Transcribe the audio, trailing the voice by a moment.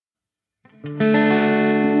Hello,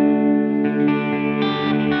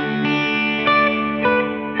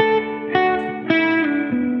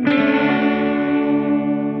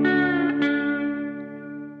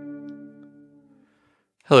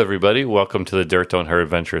 everybody. Welcome to the Dirt Don't Hurt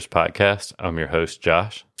Adventures podcast. I'm your host,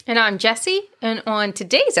 Josh. And I'm Jesse. And on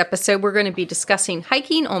today's episode, we're going to be discussing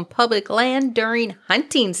hiking on public land during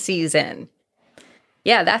hunting season.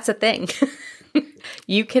 Yeah, that's a thing.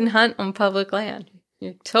 You can hunt on public land.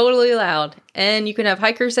 You're totally allowed. And you can have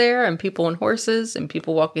hikers there and people on horses and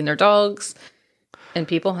people walking their dogs and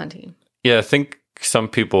people hunting. Yeah, I think some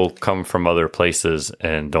people come from other places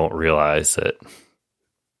and don't realize that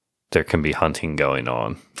there can be hunting going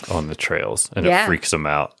on the trails, and it freaks them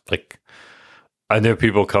out. Like, I know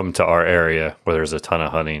people come to our area where there's a ton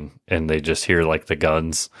of hunting and they just hear like the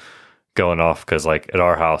guns going off, because like at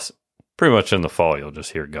our house, pretty much in the fall, you'll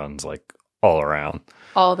just hear guns like all around.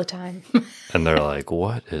 All the time. And they're like,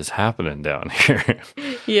 what is happening down here?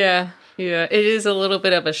 Yeah. It is a little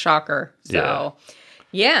bit of a shocker. So,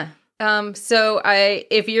 yeah.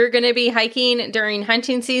 If you're going to be hiking during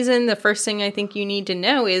hunting season, the first thing I think you need to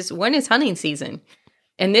know is, when is hunting season?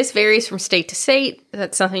 And this varies from state to state.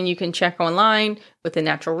 That's something you can check online with the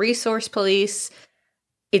Natural Resource Police.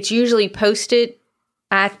 It's usually posted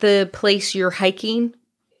at the place you're hiking,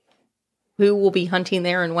 who will be hunting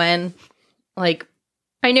there and when. Like,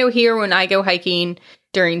 I know here when I go hiking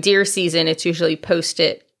during deer season, it's usually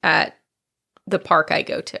posted at the park I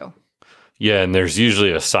go to. Yeah, and there's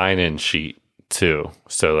usually a sign-in sheet too.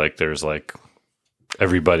 So like there's like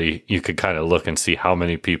everybody, you could kind of look and see how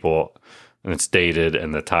many people, and it's dated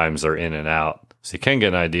and the times are in and out. So you can get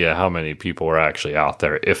an idea how many people are actually out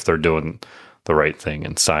there if they're doing the right thing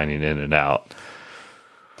and signing in and out.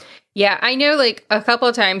 Yeah, I know like a couple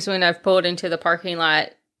of times when I've pulled into the parking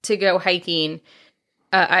lot to go hiking,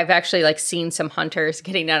 I've actually like seen some hunters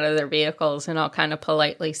getting out of their vehicles, and I'll kind of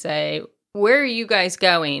politely say, "Where are you guys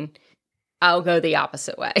going? I'll go the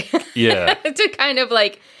opposite way." Yeah. To kind of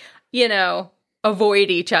like, avoid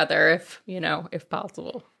each other if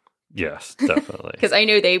possible. Yes, definitely. Because I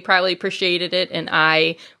know they probably appreciated it, and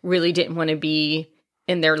I really didn't want to be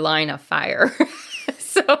in their line of fire.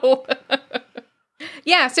 So,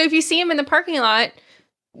 yeah. So if you see them in the parking lot,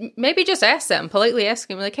 maybe just ask them, politely ask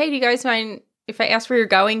them, like, "Hey, do you guys mind if I ask where you're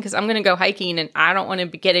going? Because I'm going to go hiking, and I don't want to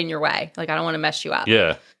get in your way. Like, I don't want to mess you up."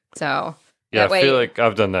 Yeah. So... Yeah, I feel like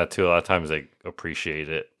I've done that too. A lot of times they appreciate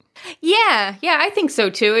it. Yeah, I think so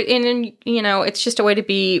too. And it's just a way to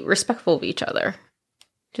be respectful of each other.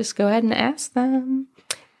 Just go ahead and ask them.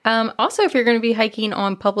 Also, if you're going to be hiking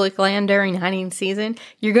on public land during hunting season,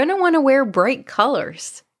 you're going to want to wear bright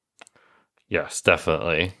colors. Yes,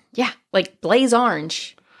 definitely. Yeah, like blaze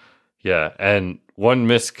orange. Yeah, and one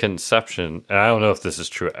misconception, and I don't know if this is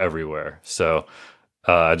true everywhere, so...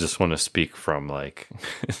 I just want to speak from like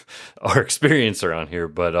our experience around here,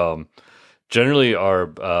 but generally our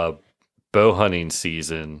bow hunting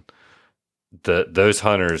season, those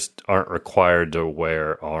hunters aren't required to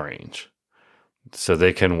wear orange, so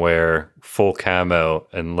they can wear full camo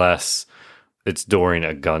unless it's during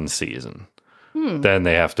a gun season. Then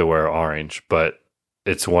they have to wear orange, but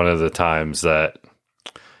it's one of the times that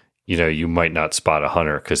you might not spot a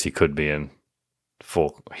hunter because he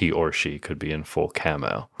or she could be in full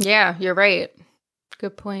camo. Yeah, you're right.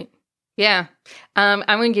 Good point. Yeah. I'm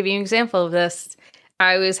going to give you an example of this.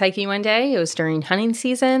 I was hiking one day. It was during hunting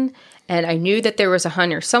season, and I knew that there was a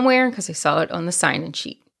hunter somewhere because I saw it on the sign-in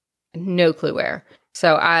sheet. No clue where.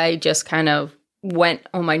 So I just kind of went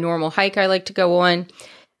on my normal hike I like to go on,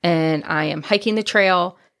 and I am hiking the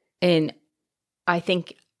trail, and I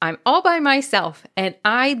think I'm all by myself, and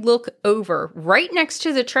I look over right next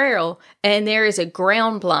to the trail, and there is a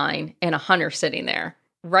ground blind and a hunter sitting there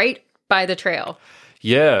right by the trail.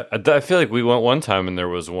 Yeah, I feel like we went one time, and there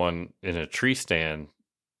was one in a tree stand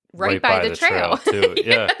right by the trail too.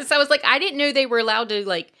 Yeah. So I was like, I didn't know they were allowed to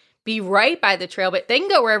like be right by the trail, but they can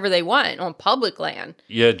go wherever they want on public land.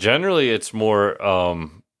 Yeah, generally it's more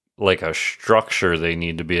like a structure they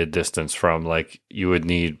need to be a distance from. Like you would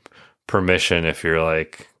need permission if you're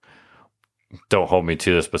like, don't hold me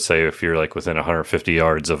to this, but say if you're like within 150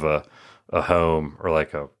 yards of a home or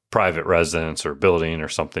like a private residence or building or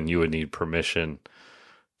something, you would need permission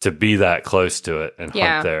to be that close to it and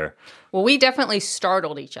hunt there. Well, we definitely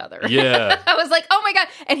startled each other. Yeah. I was like, oh my God.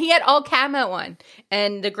 And he had all camo on,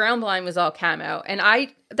 and the ground blind was all camo. And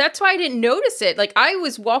that's why I didn't notice it. Like I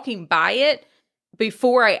was walking by it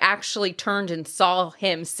before I actually turned and saw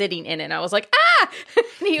him sitting in it. And I was like, ah!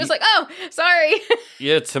 And he was like, oh, sorry.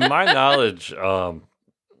 Yeah, to my knowledge, and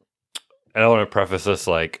I want to preface this,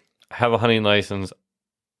 like, I have a hunting license.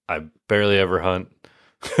 I barely ever hunt.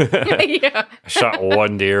 Yeah. I shot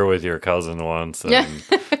one deer with your cousin once, and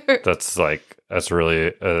that's really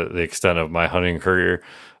the extent of my hunting career.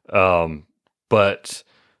 But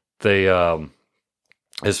they,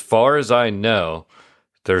 as far as I know,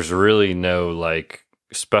 there's really no like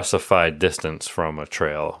specified distance from a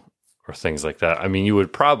trail or things like that. I mean, you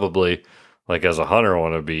would probably, like as a hunter,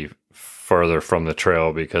 want to be further from the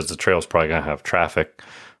trail because the trail's probably going to have traffic,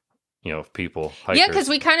 people, hikers. Yeah, because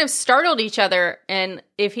we kind of startled each other, and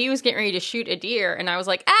if he was getting ready to shoot a deer, and I was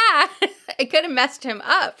like, I could have messed him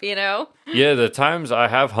up, Yeah, the times I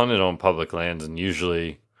have hunted on public lands, and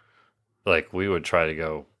usually, like, we would try to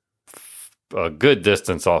go a good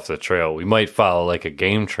distance off the trail. We might follow, like, a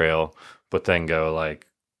game trail, but then go, like,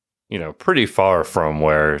 pretty far from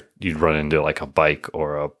where you'd run into, like, a bike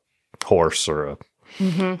or a horse or a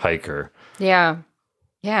hiker. Yeah.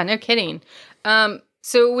 Yeah, no kidding.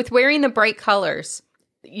 So with wearing the bright colors,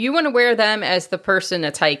 you want to wear them as the person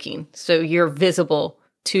that's hiking, so you're visible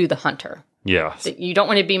to the hunter. Yeah. You don't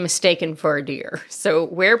want to be mistaken for a deer. So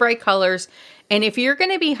wear bright colors. And if you're going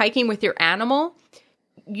to be hiking with your animal,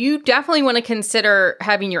 you definitely want to consider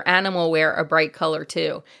having your animal wear a bright color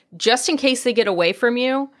too. Just in case they get away from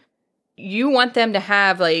you, you want them to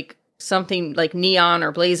have like something like neon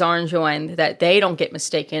or blaze orange on that they don't get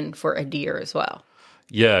mistaken for a deer as well.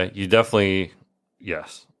 Yeah, you definitely...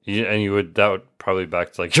 Yes. That would probably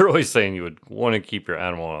back to like you're always saying you would want to keep your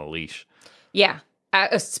animal on a leash. Yeah.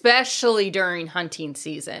 Especially during hunting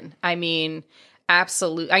season. I mean,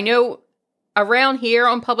 absolutely. I know around here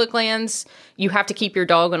on public lands, you have to keep your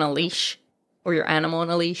dog on a leash or your animal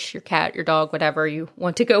on a leash, your cat, your dog, whatever you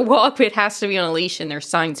want to go walk. It has to be on a leash and there's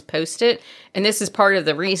signs posted. And this is part of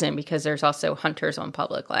the reason because there's also hunters on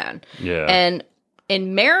public land. Yeah. And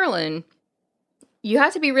in Maryland, you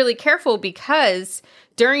have to be really careful because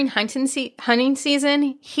during hunting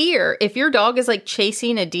season here, if your dog is like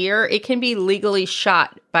chasing a deer, it can be legally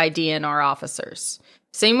shot by DNR officers.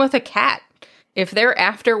 Same with a cat. If they're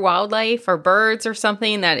after wildlife or birds or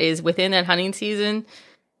something that is within that hunting season,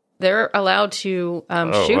 they're allowed to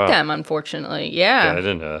shoot them, unfortunately. Yeah. I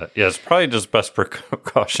didn't know that. Yeah, it's probably just best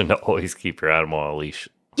precaution to always keep your animal on a leash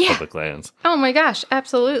in public lands. Oh my gosh,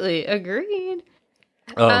 absolutely. Agreed.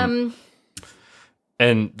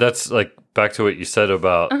 And that's like back to what you said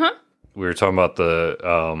about we were talking about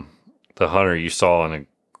the hunter you saw on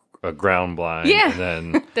a ground blind. Yeah, and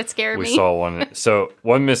then that scared me. We saw one. So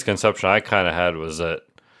one misconception I kind of had was that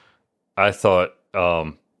I thought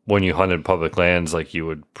when you hunted public lands, like you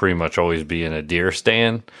would pretty much always be in a deer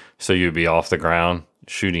stand, so you'd be off the ground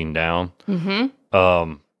shooting down. I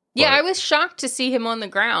was shocked to see him on the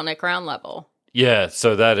ground at ground level. Yeah,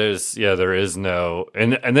 so that is there is no,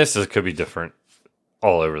 and could be different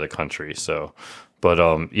all over the country. So, but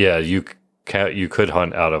you could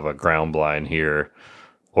hunt out of a ground blind here,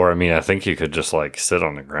 or I mean, I think you could just like sit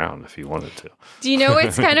on the ground if you wanted to. Do you know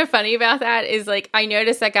what's kind of funny about that is like I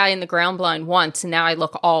noticed that guy in the ground blind once, and now I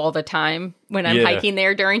look all the time when I'm hiking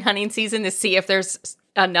there during hunting season to see if there's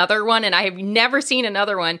another one, and I have never seen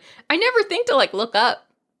another one. I never think to like look up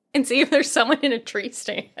and see if there's someone in a tree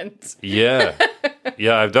stand. Yeah,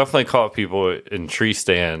 I've definitely caught people in tree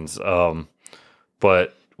stands.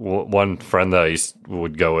 But one friend that I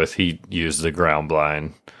would go with, he used the ground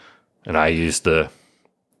blind, and I used the...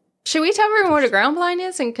 Should we tell everyone what a ground blind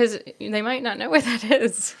is? And because they might not know what that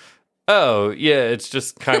is. Oh, yeah, it's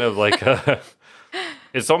just kind of like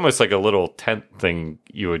it's almost like a little tent thing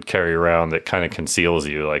you would carry around that kind of conceals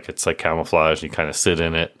you. Like it's like camouflage, you kind of sit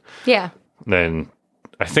in it. Yeah. Then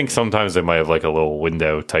I think sometimes they might have like a little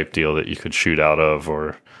window type deal that you could shoot out of,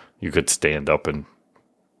 or you could stand up and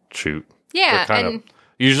shoot. Yeah,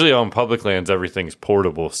 usually on public lands everything's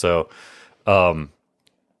portable, so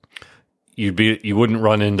you wouldn't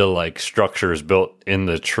run into like structures built in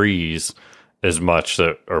the trees as much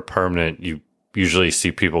that are permanent. You usually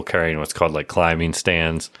see people carrying what's called like climbing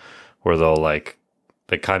stands, where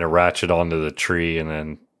they kind of ratchet onto the tree, and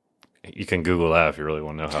then you can Google that if you really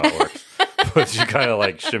want to know how it works. But you kind of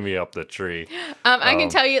like shimmy up the tree. I can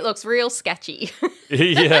tell you it looks real sketchy.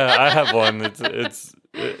 Yeah, I have one.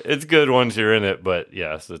 It's good once you're in it, but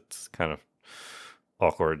yes, it's kind of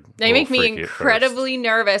awkward. They make me incredibly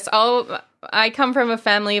nervous. I come from a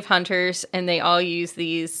family of hunters, and they all use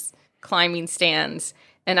these climbing stands.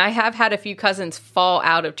 And I have had a few cousins fall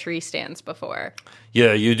out of tree stands before.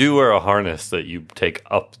 Yeah, you do wear a harness that you take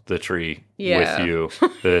up the tree with you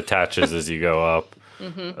that attaches as you go up.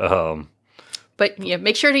 But yeah,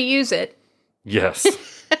 make sure to use it. Yes.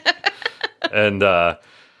 And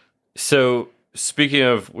so speaking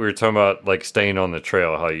of, we were talking about like staying on the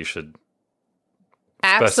trail, how you should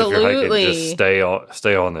Especially if you're Absolutely. hiking, just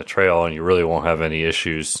stay on the trail, and you really won't have any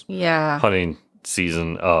issues. Yeah. Hunting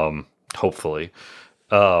season, hopefully.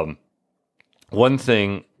 One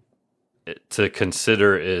thing to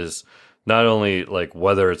consider is not only like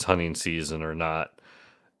whether it's hunting season or not,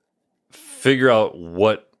 figure out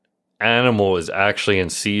what animal is actually in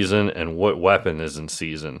season and what weapon is in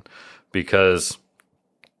season, because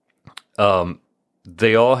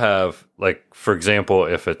they all have, like, for example,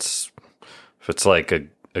 if it's like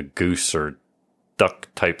a goose or duck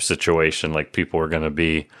type situation, like people are going to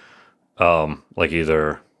be like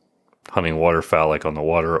either hunting waterfowl like on the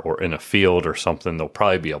water or in a field or something, there'll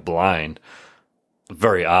probably be a blind.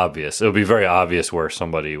 Very obvious. It'll be very obvious where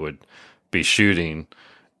somebody would be shooting,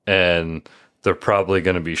 and they're probably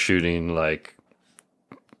going to be shooting like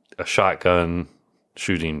a shotgun,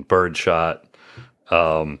 shooting bird shot,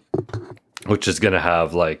 which is going to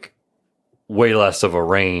have like way less of a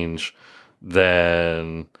range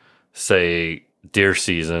than, say, deer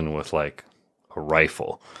season with like a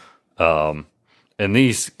rifle. And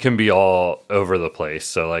these can be all over the place.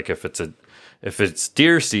 So like if it's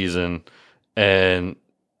deer season and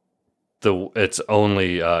it's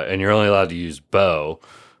only and you're only allowed to use bow,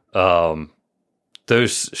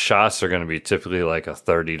 those shots are going to be typically like a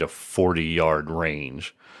 30 to 40 yard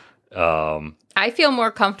range. I feel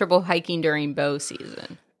more comfortable hiking during bow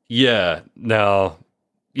season. Yeah. Now,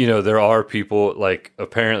 you know, there are people, like,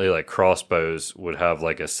 apparently like crossbows would have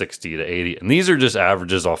like a 60 to 80. And these are just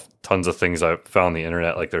averages off tons of things I found on the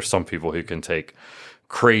internet. Like there's some people who can take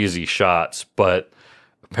crazy shots, but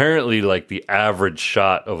apparently like the average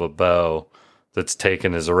shot of a bow that's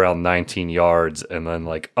taken is around 19 yards. And then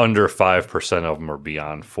like under 5% of them are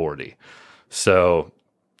beyond 40. So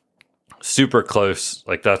super close.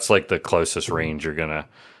 Like that's like the closest range you're going to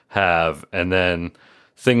have. And then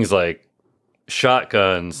things like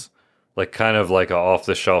shotguns, like kind of like a off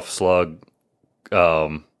the shelf slug,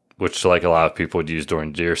 which like a lot of people would use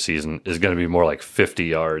during deer season, is going to be more like 50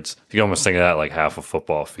 yards. You can almost think of that like half a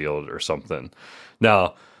football field or something.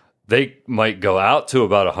 Now they might go out to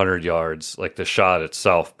about 100 yards, like the shot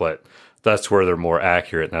itself, but that's where they're more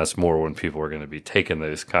accurate, and that's more when people are going to be taking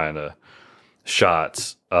those kind of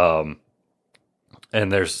shots. And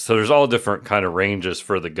there's all different kind of ranges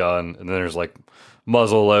for the gun, and then there's like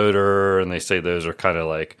muzzle loader, and they say those are kind of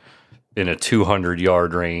like in a 200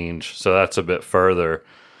 yard range, so that's a bit further.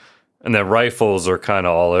 And then rifles are kind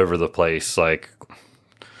of all over the place. Like,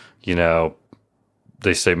 you know,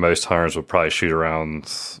 they say most hunters would probably shoot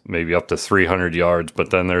around maybe up to 300 yards, but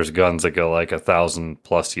then there's guns that go like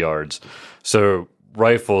 1,000+ yards. So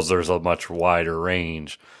rifles, there's a much wider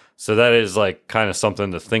range. So that is like kind of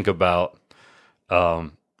something to think about.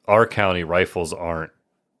 Our county rifles aren't,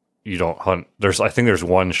 you don't hunt. I think there's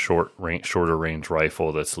one shorter range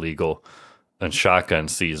rifle that's legal in shotgun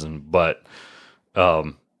season. But,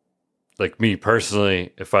 like me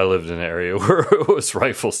personally, if I lived in an area where it was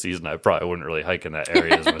rifle season, I probably wouldn't really hike in that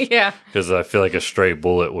area as much. Yeah. Because I feel like a stray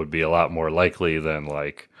bullet would be a lot more likely than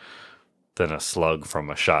a slug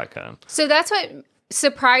from a shotgun. So that's what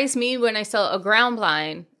surprised me when I saw a ground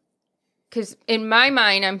blind. Because in my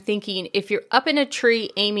mind, I'm thinking if you're up in a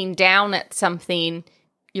tree aiming down at something,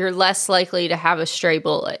 you're less likely to have a stray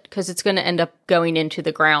bullet because it's going to end up going into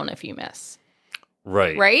the ground if you miss.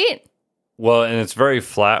 Right. Right? Well, and it's very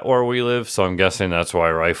flat where we live, so I'm guessing that's why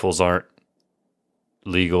rifles aren't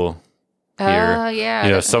legal here. Yeah.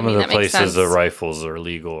 You know, some of the that makes places the sense. rifles are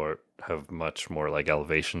legal or have much more like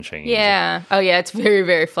elevation change. Yeah. Oh, yeah. It's very,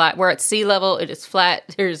 very flat. We're at sea level. It is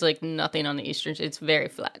flat. There's like nothing on the eastern. It's very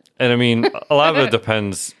flat. And I mean, a lot of it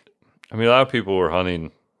depends. I mean, a lot of people were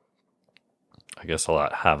hunting. I guess a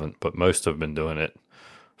lot haven't, but most have been doing it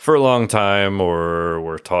for a long time or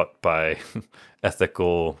were taught by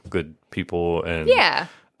ethical, good people. And Yeah.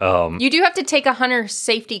 You do have to take a hunter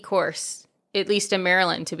safety course, at least in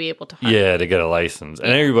Maryland, to be able to hunt. yeah, to get a license.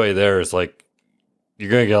 And everybody there is like, you're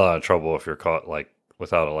going to get a lot of trouble if you're caught like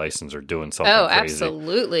without a license or doing something Oh, crazy.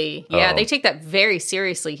 absolutely. Yeah, they take that very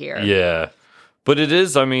seriously here. Yeah. But it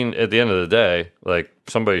is, I mean, at the end of the day, like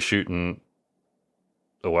somebody shooting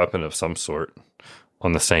a weapon of some sort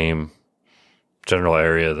on the same general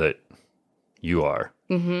area that you are.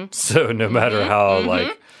 Mm-hmm. So no matter how,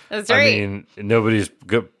 like, That's right. I mean, nobody's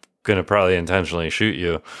going to probably intentionally shoot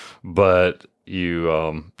you, but you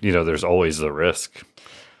know, there's always the risk.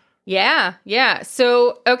 Yeah, yeah.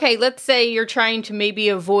 So, okay, let's say you're trying to maybe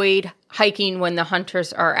avoid hiking when the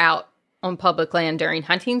hunters are out on public land during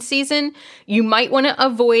hunting season. You might want to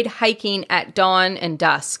avoid hiking at dawn and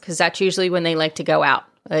dusk because that's usually when they like to go out.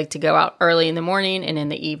 They like to go out early in the morning and in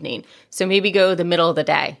the evening. So maybe go the middle of the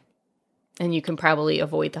day and you can probably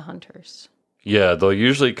avoid the hunters. Yeah, they'll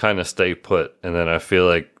usually kind of stay put, and then I feel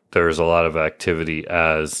like there's a lot of activity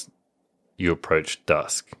as you approach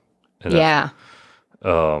dusk. And Yeah.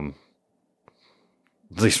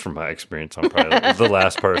 At least from my experience, I'm probably the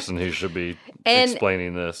last person who should be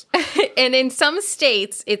explaining this. And in some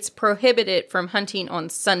states, it's prohibited from hunting on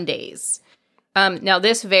Sundays. Now,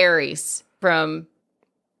 this varies from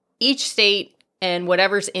each state and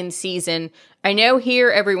whatever's in season. I know here,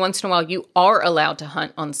 every once in a while, you are allowed to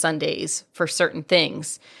hunt on Sundays for certain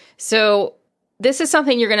things. So this is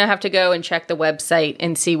something you're going to have to go and check the website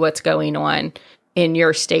and see what's going on in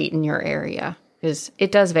your state and your area, because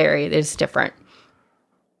it does vary. It's different.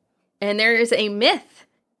 And there is a myth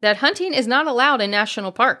that hunting is not allowed in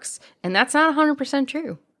national parks, and that's not 100%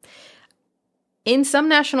 true. In some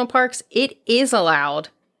national parks, it is allowed,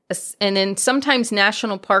 and then sometimes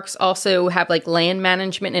national parks also have like land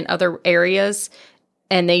management in other areas,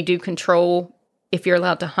 and they do control if you're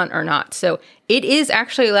allowed to hunt or not. So it is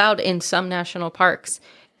actually allowed in some national parks.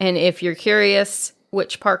 And if you're curious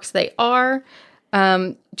which parks they are,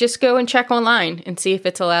 just go and check online and see if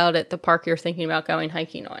it's allowed at the park you're thinking about going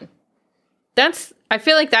hiking on. I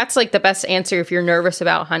feel like that's like the best answer if you're nervous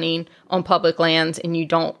about hunting on public lands and you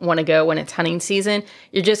don't want to go when it's hunting season.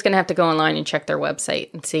 You're just going to have to go online and check their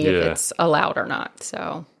website and see if it's allowed or not.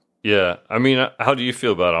 So, yeah. I mean, how do you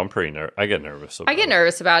feel about it? I'm pretty nervous. I get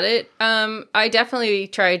nervous about it. I definitely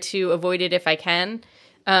try to avoid it if I can.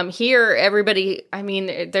 Here, everybody, I mean,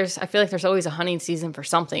 I feel like there's always a hunting season for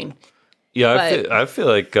something. Yeah, I feel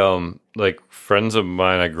like friends of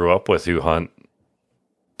mine I grew up with who hunt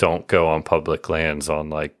don't go on public lands on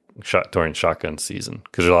like during shotgun season,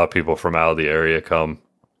 because a lot of people from out of the area come.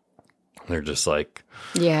 They're just like,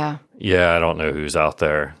 yeah, I don't know who's out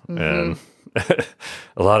there. And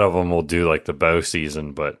a lot of them will do like the bow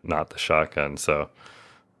season, but not the shotgun. So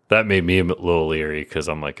that made me a little leery, because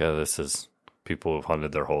I'm like, oh, this is people who've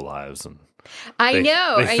hunted their whole lives, and they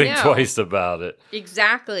think twice about it.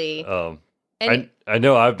 Exactly. I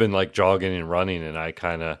know I've been like jogging and running, and I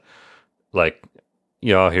kind of like,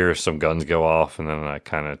 I'll hear some guns go off, and then I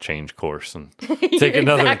kind of change course and take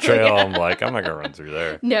another trail. I'm like, I'm not going to run through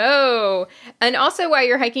there. No. And also, while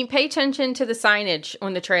you're hiking, pay attention to the signage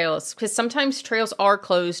on the trails, because sometimes trails are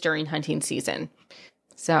closed during hunting season.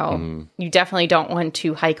 So you definitely don't want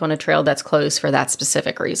to hike on a trail that's closed for that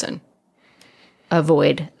specific reason.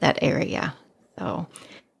 Avoid that area. So,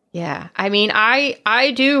 yeah. I mean,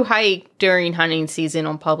 I do hike during hunting season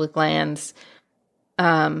on public lands.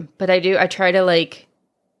 But I try to like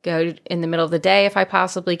go in the middle of the day if I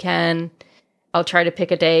possibly can. I'll try to pick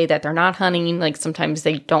a day that they're not hunting. Like sometimes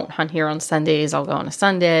they don't hunt here on Sundays. I'll go on a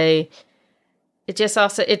Sunday. It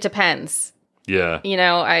depends. Yeah.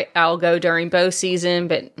 I'll go during bow season,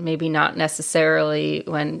 but maybe not necessarily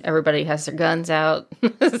when everybody has their guns out.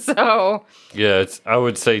 So yeah, I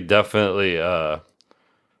would say definitely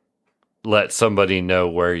let somebody know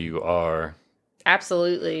where you are.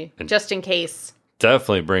 Absolutely. And just in case.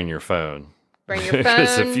 Definitely bring your phone. Bring your phone.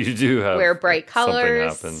 Because if you do have wear bright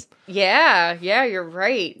colors. Something happen. Yeah, you're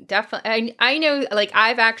right. Definitely. I know, like,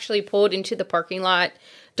 I've actually pulled into the parking lot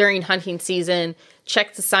during hunting season,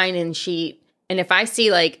 checked the sign-in sheet, and if I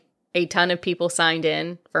see, like, a ton of people signed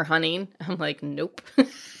in for hunting, I'm like, nope.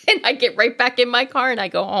 And I get right back in my car and I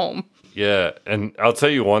go home. Yeah, and I'll tell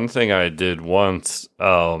you one thing I did once.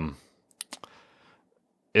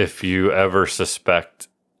 If you ever suspect,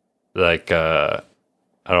 like,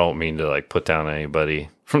 I don't mean to like put down anybody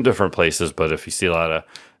from different places, but if you see a lot of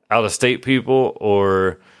out of state people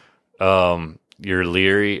or you're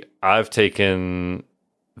leery, I've taken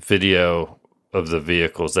video of the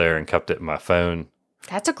vehicles there and kept it in my phone.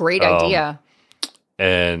 That's a great idea.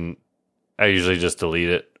 And I usually just delete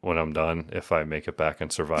it when I'm done if I make it back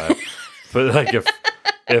and survive. But like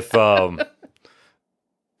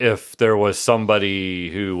if there was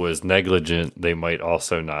somebody who was negligent, they might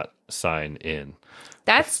also not sign in.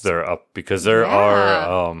 They're up, because there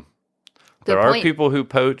are people who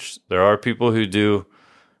poach. There are people who do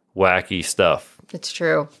wacky stuff. It's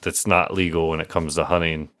true. That's not legal when it comes to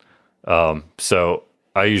hunting. So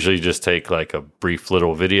I usually just take like a brief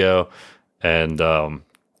little video, and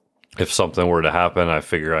if something were to happen, I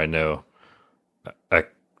figure I know I'd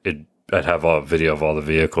have a video of all the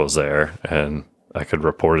vehicles there, and I could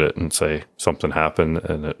report it and say something happened,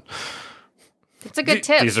 and it's a good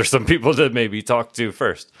tip. These are some people to maybe talk to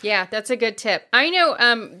first. Yeah, that's a good tip. I know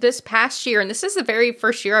this past year, and this is the very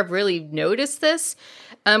first year I've really noticed this,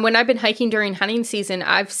 when I've been hiking during hunting season,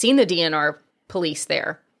 I've seen the DNR police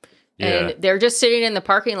there. Yeah. And they're just sitting in the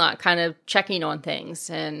parking lot kind of checking on things.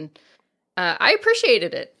 And I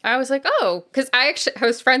appreciated it. I was like, oh, because I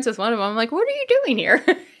was friends with one of them. I'm like, what are you doing here?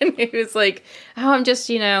 And he was like, oh, I'm just,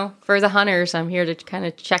 for the hunters, I'm here to kind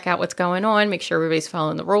of check out what's going on, make sure everybody's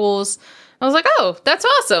following the rules. I was like, oh, that's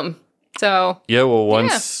awesome. So yeah, well,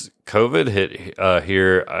 once COVID hit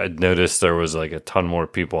here, I noticed there was like a ton more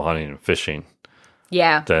people hunting and fishing.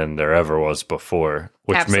 Yeah. Than there ever was before,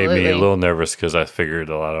 which Absolutely. made me a little nervous because I figured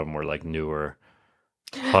a lot of them were like newer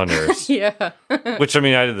hunters. Yeah. Which, I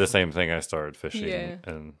mean, I did the same thing. I started fishing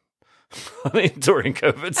and hunting during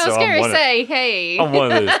COVID. I was going to say, hey. I'm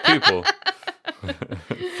one of those people.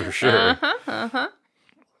 For sure.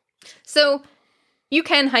 So you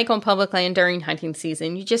can hike on public land during hunting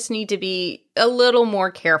season. You just need to be a little more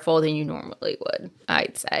careful than you normally would,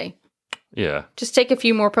 I'd say. Yeah. Just take a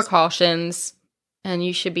few more precautions and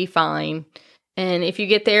you should be fine. And if you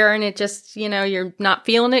get there and it just, you're not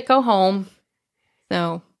feeling it, go home.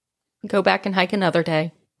 So go back and hike another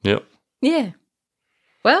day. Yep. Yeah.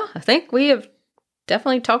 Well, I think we have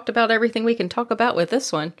definitely talked about everything we can talk about with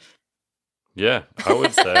this one. Yeah, I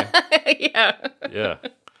would say. Yeah. Yeah.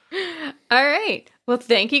 All right. Well,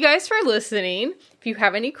 thank you guys for listening. If you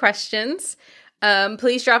have any questions,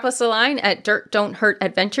 please drop us a line at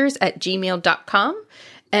dirtdon'thurtadventures@gmail.com.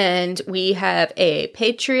 And we have a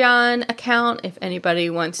Patreon account if anybody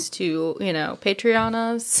wants to, Patreon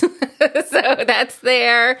us. So that's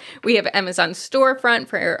there. We have Amazon storefront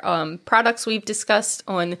for products we've discussed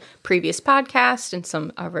on previous podcasts and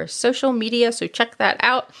some of our social media. So check that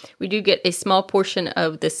out. We do get a small portion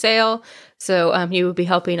of the sale. So you will be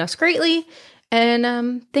helping us greatly.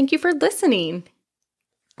 And thank you for listening.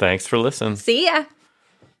 Thanks for listening. See ya.